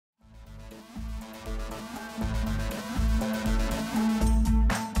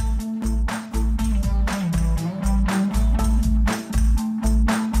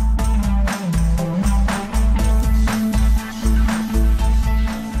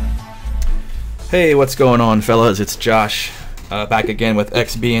Hey, what's going on, fellas? It's Josh, back again with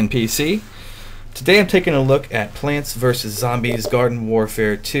XBnPC. Today I'm taking a look at Plants vs. Zombies Garden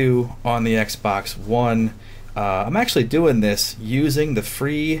Warfare 2 on the Xbox One. I'm actually doing this using the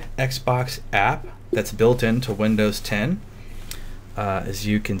free Xbox app that's built into Windows 10. As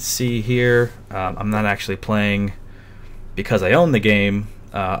you can see here, I'm not actually playing because I own the game.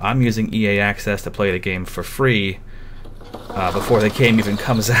 I'm using EA Access to play the game for free before the game even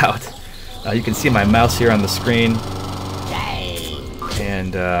comes out. You can see my mouse here on the screen,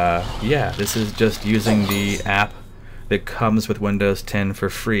 and yeah, this is just using the app that comes with Windows 10 for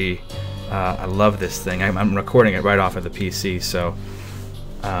free. I love this thing. I'm recording it right off of the PC, so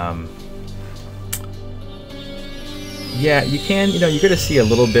yeah, you can, you're going to see a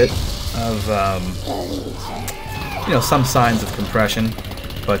little bit of some signs of compression,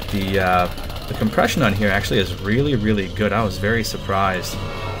 but the compression on here actually is really good. I was very surprised.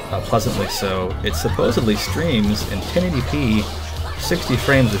 Pleasantly so. It supposedly streams in 1080p 60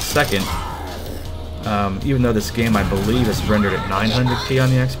 frames a second, even though this game I believe is rendered at 900p on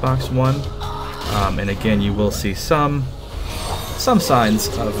the Xbox One. And again, you will see some signs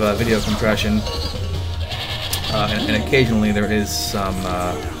of video compression, and occasionally there is some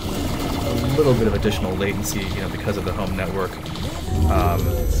a little bit of additional latency, because of the home network.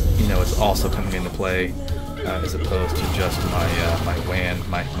 It's also coming into play. As opposed to just my WAN,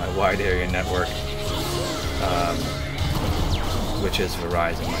 my wide area network, which is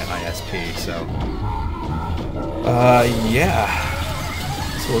Verizon, my ISP. So, yeah,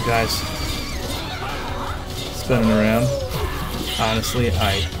 this little guy's spinning around. Honestly,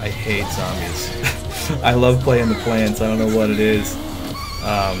 I hate zombies. I love playing the plants. I don't know what it is.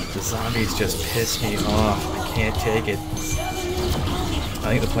 The zombies just piss me off. I can't take it. I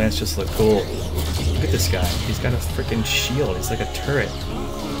think the plants just look cool. Look at this guy. He's got a freaking shield. He's like a turret.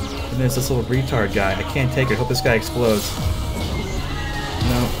 And there's this little retard guy. I can't take it. I hope this guy explodes.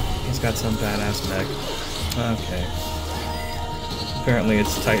 No, he's got some badass mech. Okay. Apparently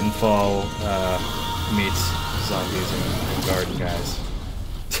it's Titanfall meets zombies and garden guys.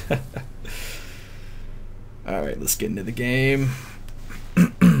 Alright, let's get into the game.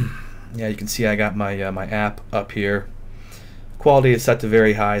 Yeah, you can see I got my my app up here. Quality is set to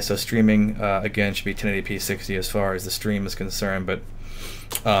very high, so streaming again should be 1080p 60 as far as the stream is concerned, but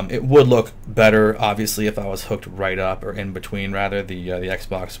it would look better obviously if I was hooked right up, or in between rather, the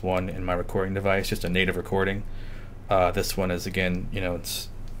Xbox One and my recording device, just a native recording. This one is, again, it's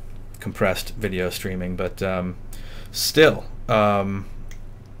compressed video streaming, but still, I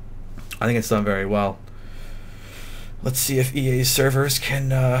think it's done very well. Let's see if EA's servers can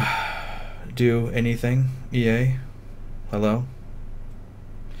do anything. EA? Hello?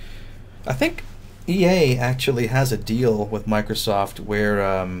 I think EA actually has a deal with Microsoft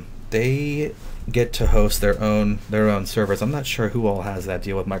where they get to host their own servers. I'm not sure who all has that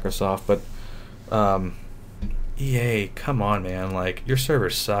deal with Microsoft, but EA, come on, man! Like, your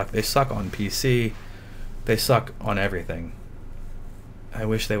servers suck. They suck on PC. They suck on everything. I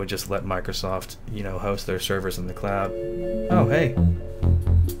wish they would just let Microsoft, host their servers in the cloud. Oh, hey,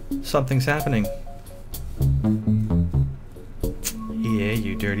 something's happening. EA,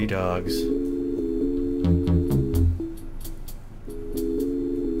 you dirty dogs.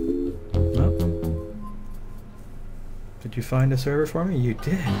 Oh. Did you find a server for me? You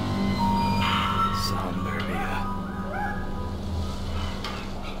did. Zomberbia.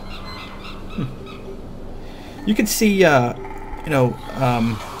 You can see, a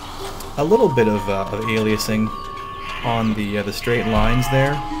little bit of aliasing on the straight lines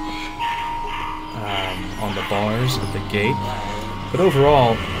there, on the bars at the gate. But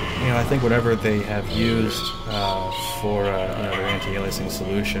overall, I think whatever they have used for their anti-aliasing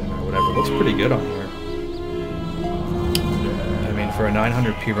solution or whatever looks pretty good on here. I mean, for a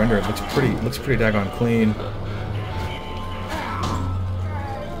 900p render, it looks pretty daggone clean.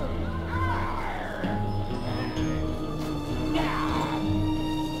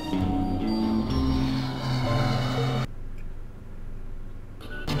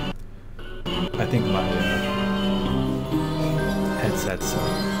 I think my headset's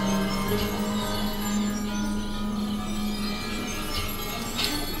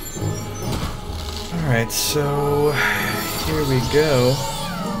Alright, so here we go.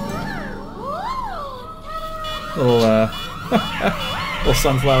 Little little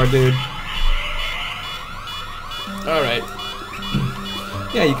sunflower dude. Alright.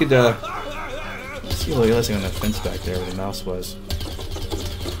 Yeah, you could see a little aliasing on that fence back there where the mouse was.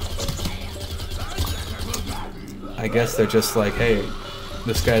 I guess they're just like, hey,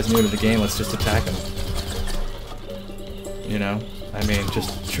 this guy's new to the game, let's just attack him. I mean,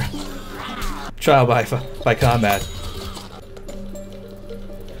 just Trial by combat.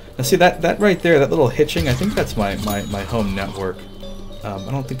 Now see that right there, that little hitching, I think that's my home network. I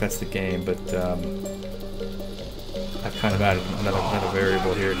don't think that's the game, but I've kind of added another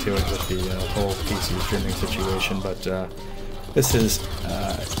variable here to it with the whole PC streaming situation. But this is,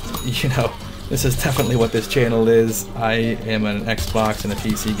 you know, this is definitely what this channel is. I am an Xbox and a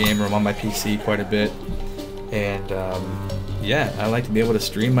PC gamer. I'm on my PC quite a bit, and yeah, I like to be able to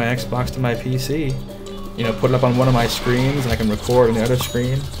stream my Xbox to my PC. You know, put it up on one of my screens, and I can record on the other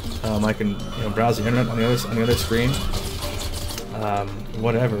screen. I can, you know, browse the internet on the other screen.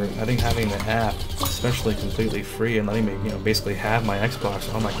 Whatever. I think having the app, especially completely free, and letting me, you know, basically have my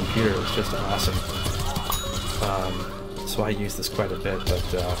Xbox on my computer is just awesome. So I use this quite a bit,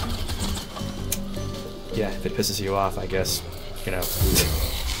 but yeah, if it pisses you off, I guess, you know,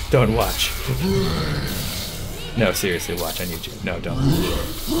 don't watch. No, seriously, watch on YouTube. No, don't. Okay,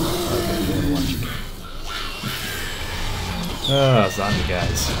 don't watch. Oh, zombie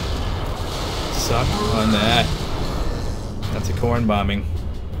guys. Suck on that. That's a corn bombing.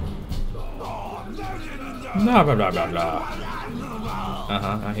 Blah, blah, blah, blah, blah.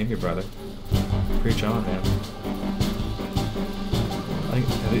 I hear you, brother. Preach on, man.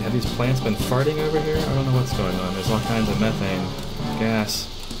 Have these plants been farting over here? I don't know what's going on. There's all kinds of methane gas.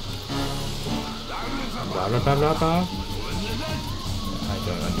 Blah, blah, blah, blah, blah. I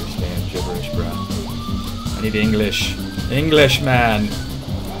don't understand gibberish, bro. I need English. English, man!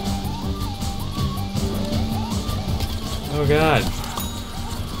 Oh god.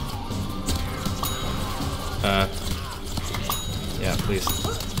 Yeah, please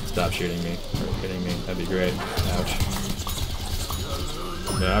stop shooting me or hitting me. That'd be great. Ouch.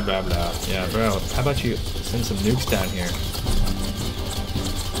 Blah blah blah. Yeah, bro. How about you send some nukes down here?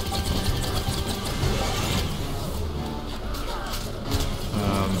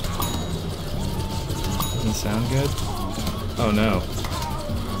 Doesn't sound good. Oh no.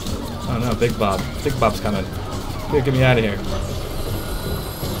 Oh no, Big Bob. Big Bob's coming. Here, get me out of here.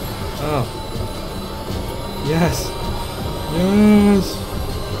 Oh. Yes. Yes.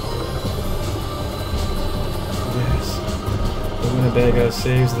 Yes. The Winnebago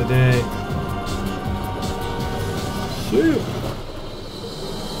saves the day. Shoot.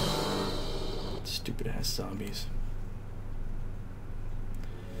 Stupid ass zombies.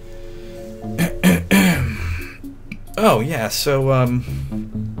 Oh yeah, so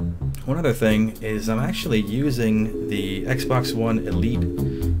one other thing is I'm actually using the Xbox One Elite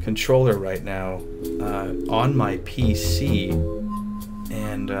controller right now on my PC,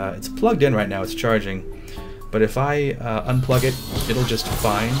 and it's plugged in right now, it's charging, but if I unplug it, it'll just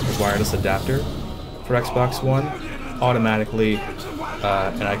find the wireless adapter for Xbox One automatically,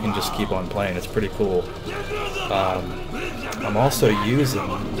 and I can just keep on playing. It's pretty cool. I'm also using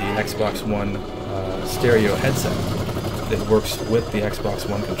the Xbox One stereo headset that works with the Xbox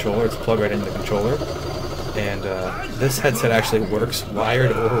One controller. It's plugged right into the controller, and this headset actually works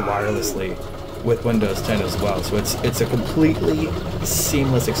wired or wirelessly with Windows 10 as well. So it's a completely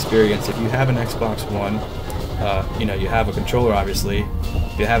seamless experience. If you have an Xbox One, you know, you have a controller obviously.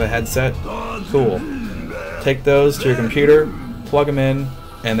 If you have a headset, cool. Take those to your computer, plug them in,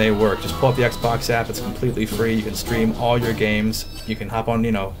 and they work. Just pull up the Xbox app. It's completely free. You can stream all your games. You can hop on,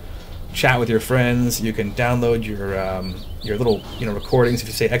 you know, chat with your friends. You can download your little, you know, recordings. If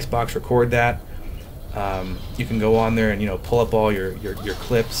you say Xbox, record that. You can go on there and, you know, pull up all your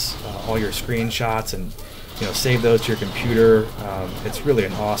clips, all your screenshots, and, you know, save those to your computer. It's really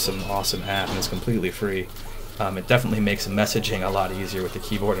an awesome app, and it's completely free. It definitely makes messaging a lot easier with the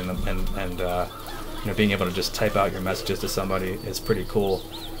keyboard, and you know, being able to just type out your messages to somebody is pretty cool.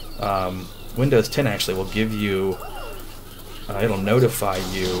 Windows 10 actually will give you, it'll notify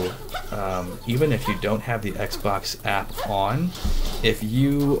you, even if you don't have the Xbox app on. If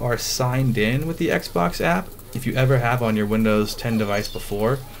you are signed in with the Xbox app, if you ever have on your Windows 10 device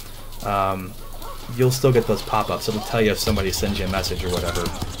before, you'll still get those pop-ups. It'll tell you if somebody sends you a message or whatever.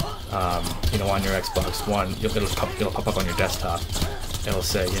 You know, on your Xbox One, it'll pop up on your desktop. It'll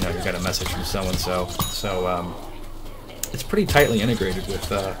say, you know, you got a message from so-and-so. So it's pretty tightly integrated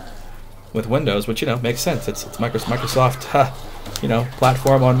with Windows, which, you know, makes sense. It's Microsoft, you know,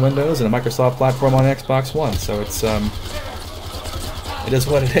 platform on Windows and a Microsoft platform on Xbox One. So it's it is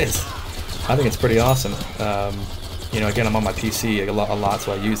what it is. I think it's pretty awesome. You know, again, I'm on my PC a lot,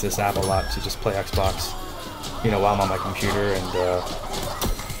 so I use this app a lot to just play Xbox, you know, while I'm on my computer, and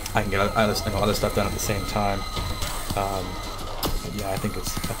I can get other stuff done at the same time. Yeah, I think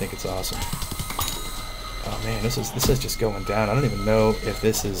it's awesome. Oh man, this is just going down. I don't even know if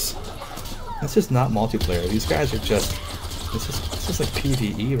this is not multiplayer. These guys are just This is like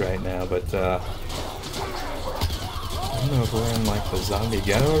PVE right now, but I don't know if we're in like the zombie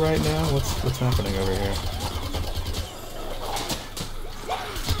ghetto right now. What's happening over here?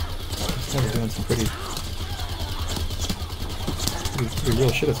 We're doing some pretty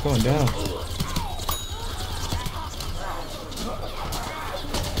real shit. It's going down.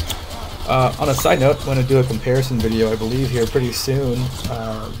 On a side note, I'm going to do a comparison video, I believe, here pretty soon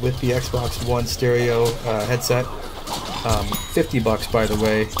with the Xbox One stereo headset. $50 by the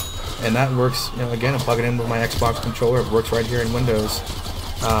way, and that works, you know, again, I plug it in with my Xbox controller, it works right here in Windows.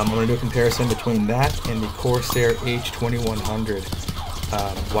 I'm going to do a comparison between that and the Corsair H2100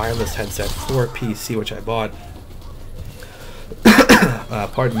 wireless headset for PC, which I bought,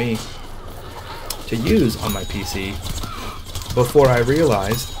 pardon me, to use on my PC before I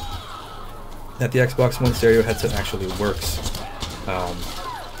realized that the Xbox One stereo headset actually works,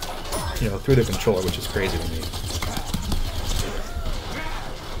 you know, through the controller, which is crazy to me.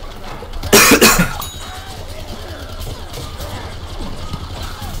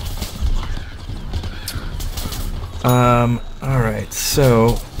 Alright,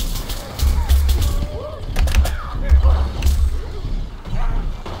 so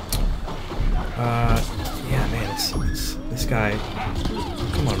yeah, man, it's this guy.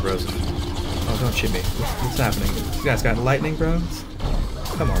 Come on, bros. Oh, don't shoot me. What's happening? This guy's got lightning, bro?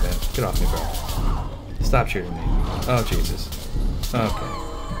 Come on, man. Get off me, bro. Stop shooting me. Oh, Jesus. Okay.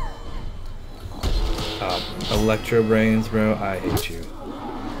 Electro brains, bro. I hate you.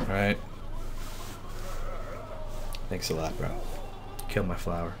 Alright? Thanks a lot, bro. Kill my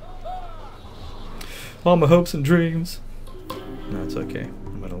flower. All my hopes and dreams. No, it's okay.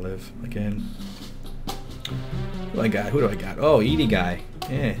 I'm gonna live again. Who do I got? Who do I got? Oh, Edie guy.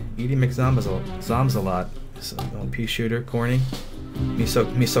 Yeah, Edie McZombs a lot. So, pea shooter, corny. Me so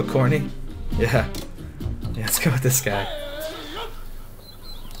corny. Yeah. Yeah, let's go with this guy.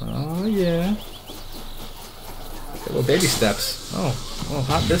 Oh yeah. Got little baby steps. Oh,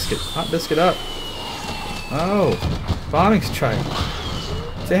 hot biscuit up. Oh, bombing strike.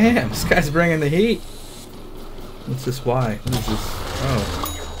 Damn, this guy's bringing the heat. What's this? Why? What is this? Oh.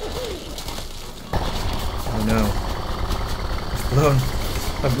 Oh no.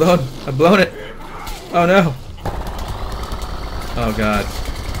 I've blown it. Oh no. Oh god.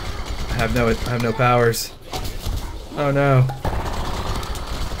 I have no powers. Oh no.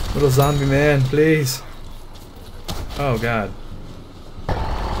 Little zombie man, please. Oh god.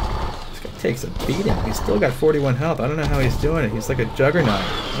 This guy takes a beating. He's still got 41 health. I don't know how he's doing it. He's like a juggernaut.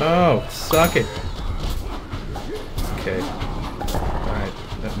 Oh, suck it. Okay. Alright.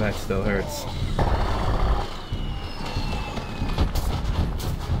 That still hurts.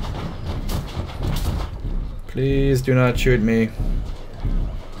 Please do not shoot me.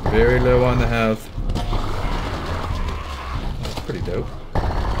 Very low on the health. That's pretty dope.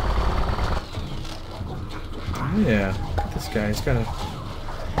 Oh yeah, this guy, he's got a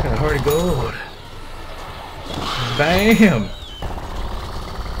heart of gold. Bam!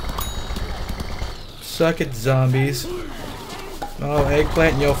 Suck it, zombies. Oh,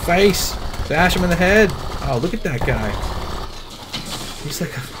 eggplant in your face! Bash him in the head! Oh, look at that guy. He's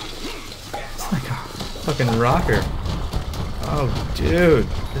like a fucking rocker. Oh, dude.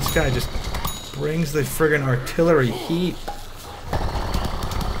 This guy just brings the friggin' artillery heat.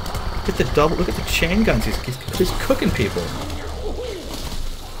 Look at the chain guns. He's cooking people.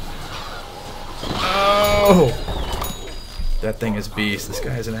 Oh! That thing is beast. This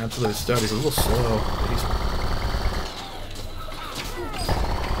guy is an absolute stud. He's a little slow. But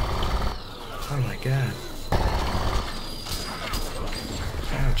oh my god.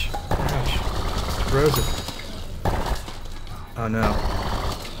 Ouch. Ouch. Corrosive. Oh no.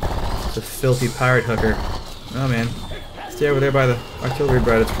 It's a filthy pirate hooker. Oh man. Stay over there by the artillery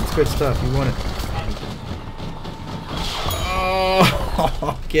bread. It's good stuff. You want it.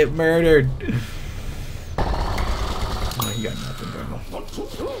 Oh, get murdered. Oh, you got nothing, bro.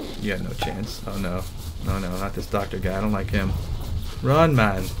 You got no chance. Oh no. No, no, not this doctor guy. I don't like him. Run,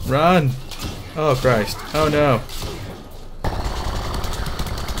 man. Run. Oh, Christ. Oh no.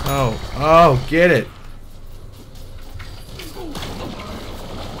 Oh, get it.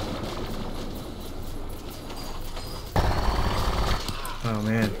 Oh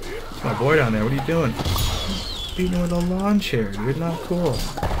man, it's my boy down there. What are you doing? Beating him with a lawn chair, dude. Not cool.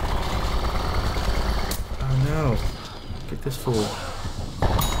 Oh no. Get this fool.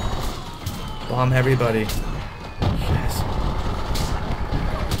 Bomb everybody. Yes.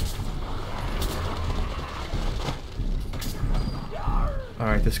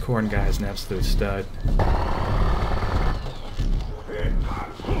 Alright, this corn guy is an absolute stud.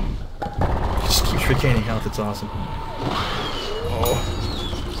 Just keep regaining health. It's awesome. Oh.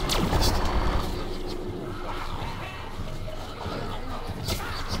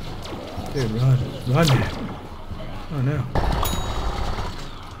 Dude, run. Run, man. Oh, no.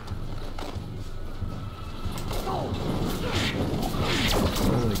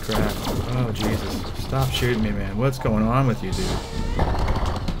 Holy crap. Oh, Jesus. Stop shooting me, man. What's going on with you, dude?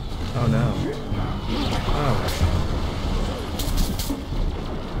 Oh, no. Oh.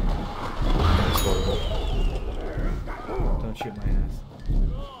 That's horrible. Don't shoot my ass.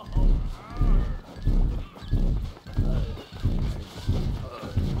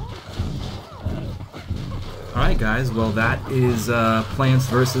 Alright guys, well that is Plants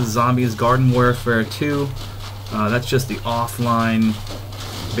vs. Zombies Garden Warfare 2. That's just the offline,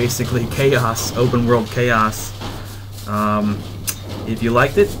 basically chaos, open world chaos. If you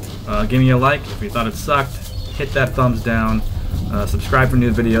liked it, give me a like. If you thought it sucked, hit that thumbs down. Subscribe for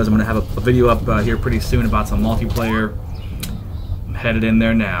new videos. I'm going to have a video up here pretty soon about some multiplayer. I'm headed in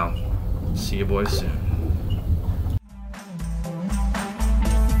there now. See you boys soon.